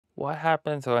What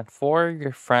happens when 4 of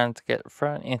your friends get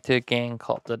thrown into a game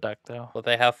called Deducto? Will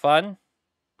they have fun?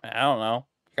 I don't know.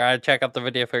 You gotta check out the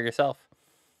video for yourself.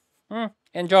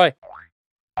 Enjoy.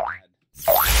 I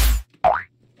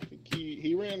think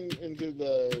he ran into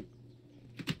the,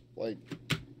 like,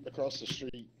 across the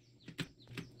street.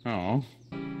 Oh.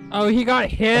 Oh, he got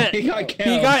hit. He got killed.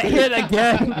 He got hit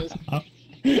again.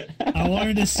 I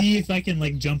wanted to see if I can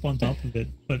like jump on top of it,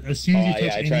 but as soon as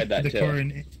you touch the car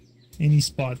in any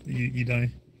spot, you die.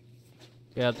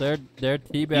 Yeah, they're teabagging.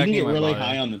 You can get really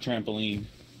high on the trampoline.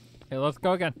 Okay, let's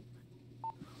go again.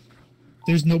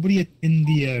 There's nobody in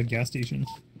the gas station.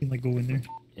 You can like go in there.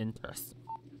 Interesting.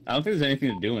 I don't think there's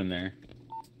anything to do in there.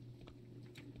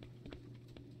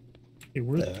 Hey,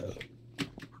 where the...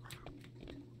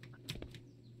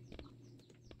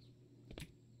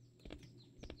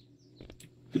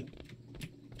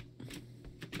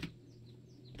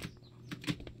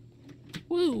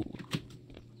 Woo!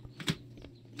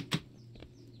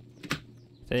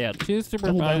 So yeah, 2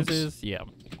 supervisors. Yeah.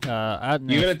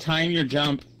 You gotta time your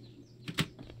jump.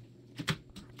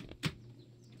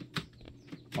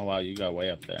 Oh wow, you got way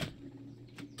up there.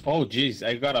 Oh jeez,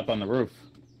 I got up on the roof.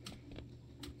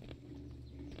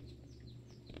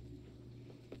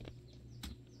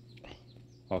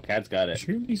 Oh, Cat's got it.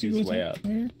 Sure, He's way up.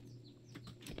 Higher?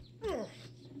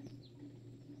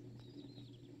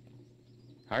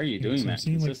 How are you doing that? I'm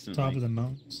seeing like the top of the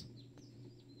mountains.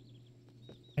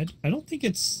 I don't think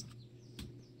it's.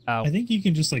 Ow. I think you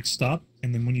can just like stop,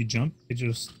 and then when you jump, it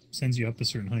just sends you up a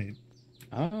certain height.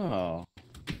 Oh.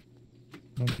 I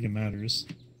don't think it matters.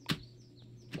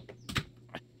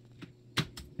 I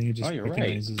think it just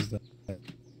recognizes that.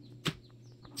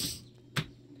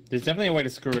 There's definitely a way to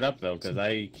screw it up though, because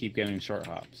I keep getting short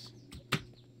hops.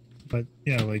 But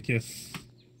yeah, like if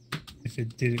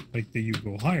it did it like that, you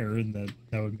go higher, and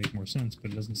that would make more sense.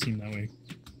 But it doesn't seem that way.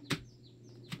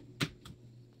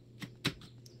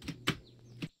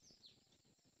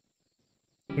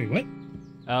 Wait,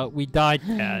 what? We died,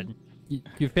 Cad.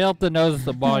 You failed to notice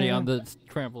the body on the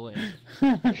trampoline.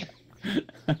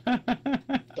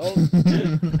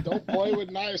 Don't play with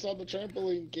knives on the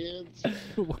trampoline, kids.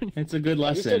 It's a good I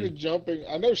lesson. just started jumping.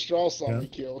 I know Strauss saw me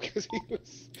kill because he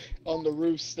was on the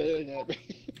roof staring at me.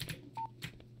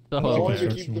 I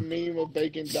wanted to keep the meme of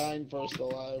Bacon dying first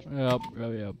alive.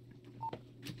 Yep.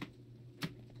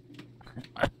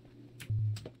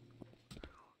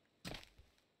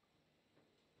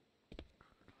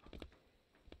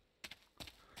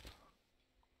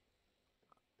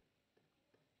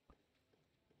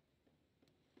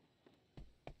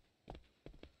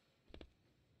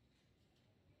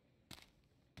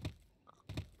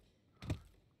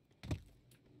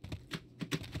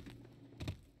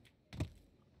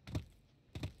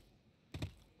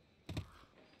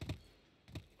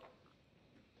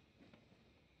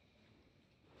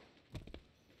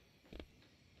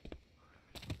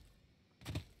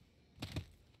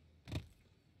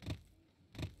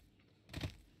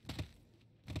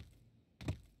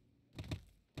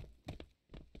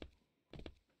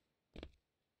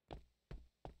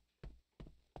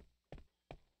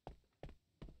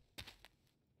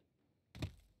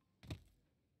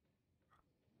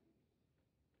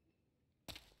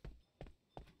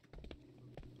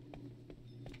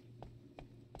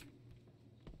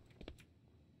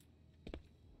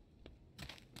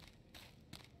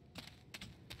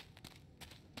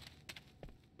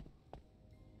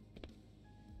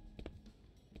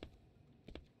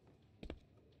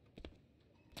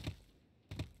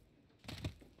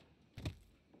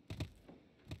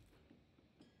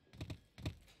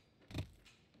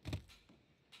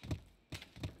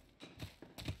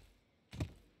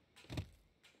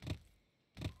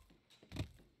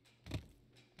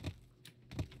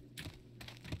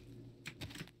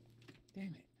 Damn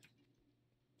it.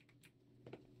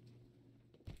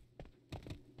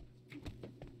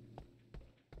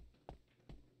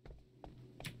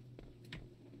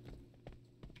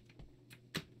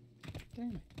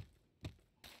 Damn it.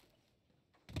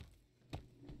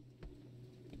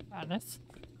 Honest.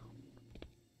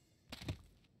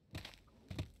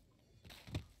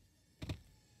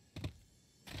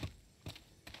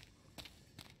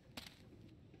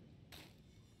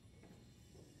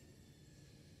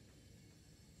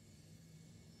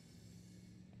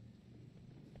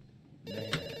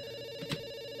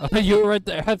 Oh, you were right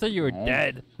there. I thought you were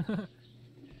dead.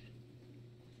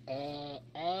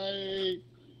 I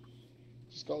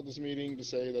just called this meeting to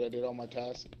say that I did all my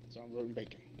tasks, so I'm voting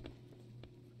Bacon.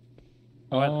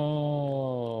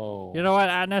 Oh. You know what,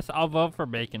 Agnes? I'll vote for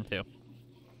Bacon too.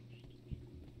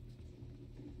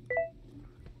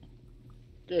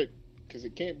 Good. because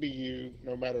it can't be you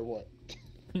no matter what.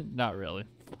 Not really.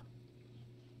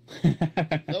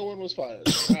 No one was fired.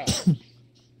 Wow.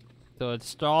 So it's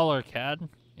Stahl or CAD?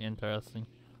 Interesting.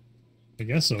 I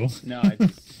guess so. No,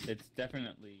 it's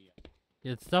definitely.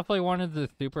 It's definitely one of the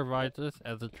supervisors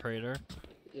as a trader.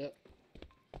 Yep.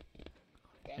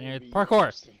 And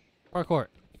parkour. Parkour.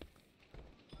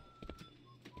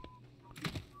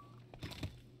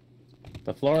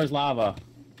 The floor is lava.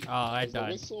 Oh, I Is the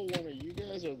died. whistle one of you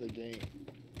guys or the game?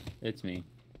 It's me.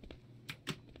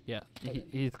 Yeah,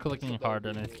 he's clicking hard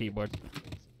on his keyboard.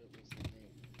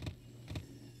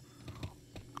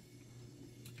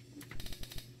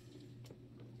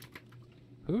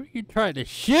 Who are you trying to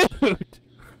shoot?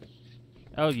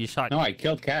 Oh, you shot. No, I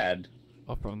killed Cad.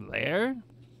 Oh, from there?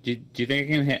 Do you think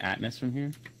I can hit Atlas from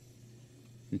here?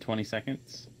 In 20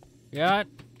 seconds? Yeah.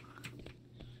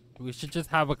 We should just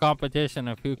have a competition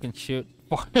of who can shoot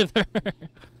farther.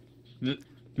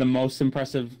 The most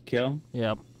impressive kill?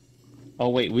 Yep. Oh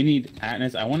wait, we need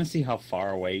Atlas. I want to see how far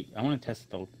away. I want to test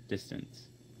the distance.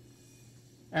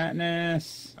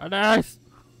 Atlas! Atlas!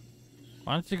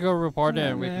 Why don't you go report it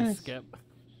and we can skip?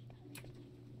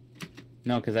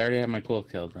 No, because I already have my cool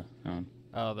kill.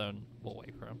 Oh, then we'll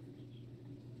wait for him.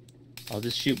 I'll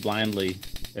just shoot blindly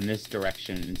in this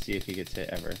direction and see if he gets hit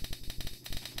ever.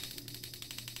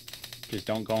 Just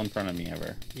don't go in front of me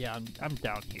ever. Yeah, I'm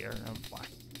down here. I'm fine.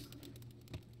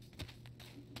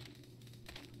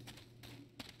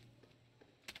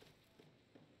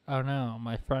 Oh no,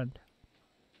 my friend.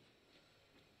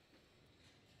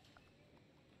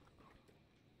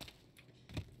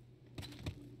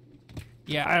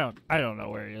 Yeah, I don't know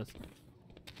where he is.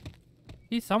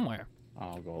 He's somewhere.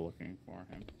 I'll go looking for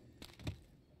him.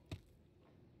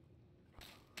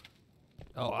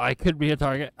 Oh, I could be a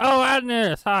target. Oh,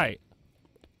 Agnes, hi.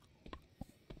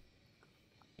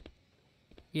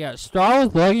 Yeah, Straw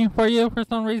was looking for you for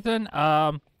some reason.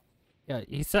 Yeah,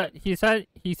 he sent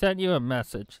you a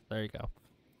message. There you go.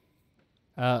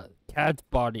 Cad's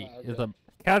body is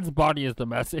the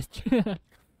message. Alright,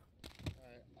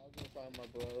 I'll go find my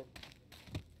bro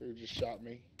who just shot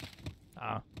me.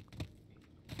 Ah.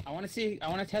 I want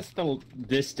to test the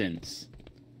distance.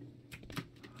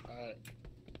 Alright.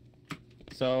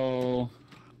 So,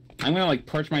 I'm gonna like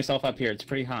perch myself up here. It's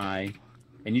pretty high.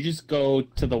 And you just go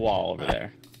to the wall over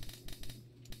there.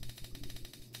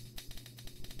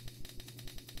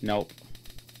 Nope.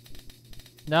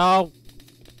 No.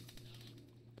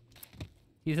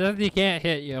 He says he can't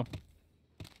hit you.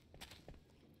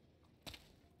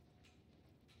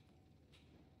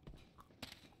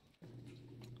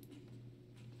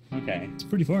 Okay. It's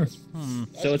pretty far.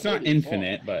 So it's not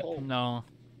infinite, but No.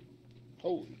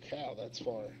 Holy cow, that's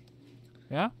far.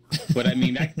 Yeah? but I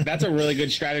mean that's a really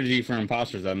good strategy for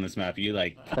imposters on this map. You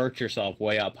like perch yourself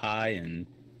way up high and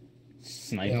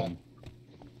snipe them.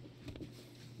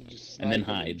 You just And then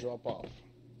snipe hide. drop off.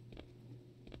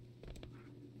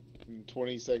 And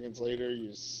 20 seconds later,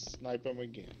 you snipe them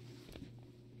again.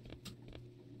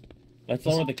 Let's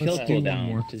lower the kill Let's do one cooldown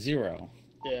more. to 0.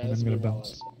 Yeah, And that's I'm gonna what I bounce.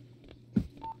 was.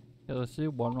 Yeah, let's do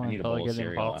one more I need a until I bowl of get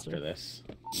cereal imposter. after this.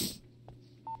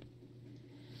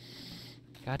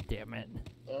 God damn it.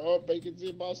 Oh, Bacon's the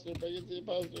imposter, Bacon's the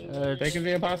imposter. Bacon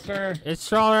the imposter. It's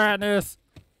stronger at this.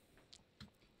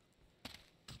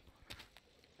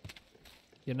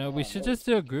 You know, we should just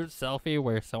do a group selfie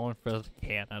where someone throws a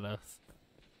can at us.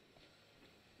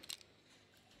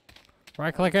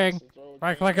 Right clicking.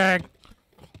 Right clicking.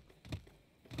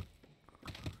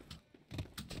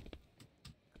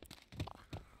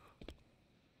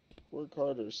 Work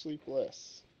harder, sleep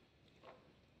less.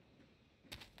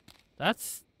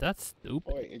 That's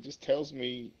stupid. Wait, it just tells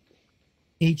me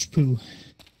H-poo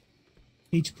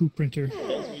printer. It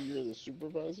tells me you're the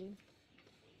supervisor?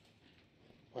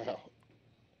 Wow.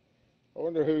 I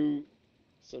wonder who...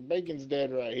 So Bacon's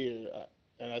dead right here,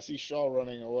 and I see Shaw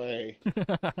running away.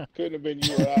 Couldn't have been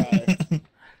you or I.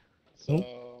 So...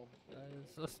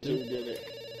 So Who stupid. did it?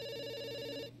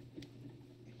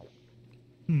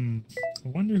 I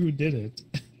wonder who did it.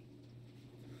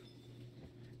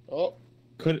 Oh.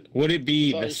 Would it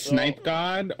be Sorry, the Shaw. snipe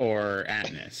god or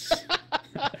Atlas?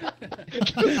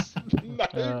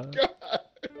 God.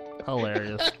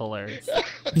 Hilarious, hilarious.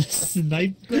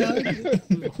 Snipe god?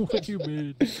 What do you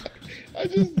mean? I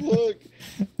just look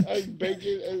at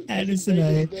Bacon and Addis Bacon's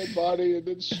and I. dead body, and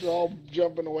then Straw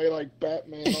jumping away like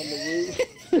Batman on the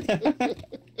roof.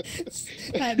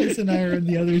 Atlas and I are on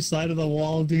the other side of the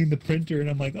wall doing the printer, and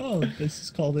I'm like, oh, this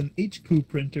is called an H-poo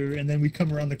printer. And then we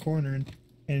come around the corner,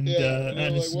 and Yeah,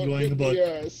 Atlas is what going could about be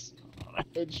us?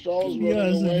 And Straw's Yes,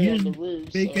 running and away here's on the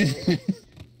roof. Bacon.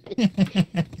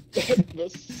 So the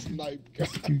snipe guy.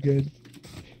 Too good.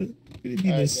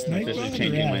 the snipe Just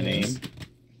changing my name.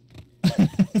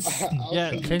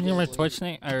 Yeah, changing my Twitch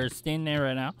name or Steam name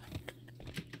right now.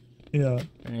 Yeah.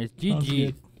 And it's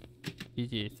GG.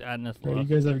 GG. You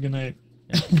guys have a good night.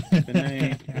 Yeah. Good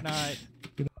night. Good night.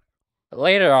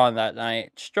 Later on that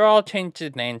night, Straw changed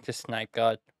his name to Snipe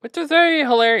God, which was very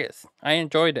hilarious. I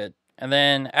enjoyed it. And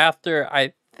then after,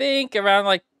 I think around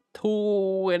like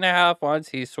 2.5 months,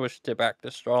 he switched it back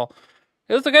to Straw.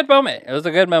 It was a good moment. It was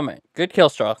a good moment. Good kill,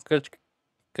 Straw. Good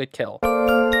kill.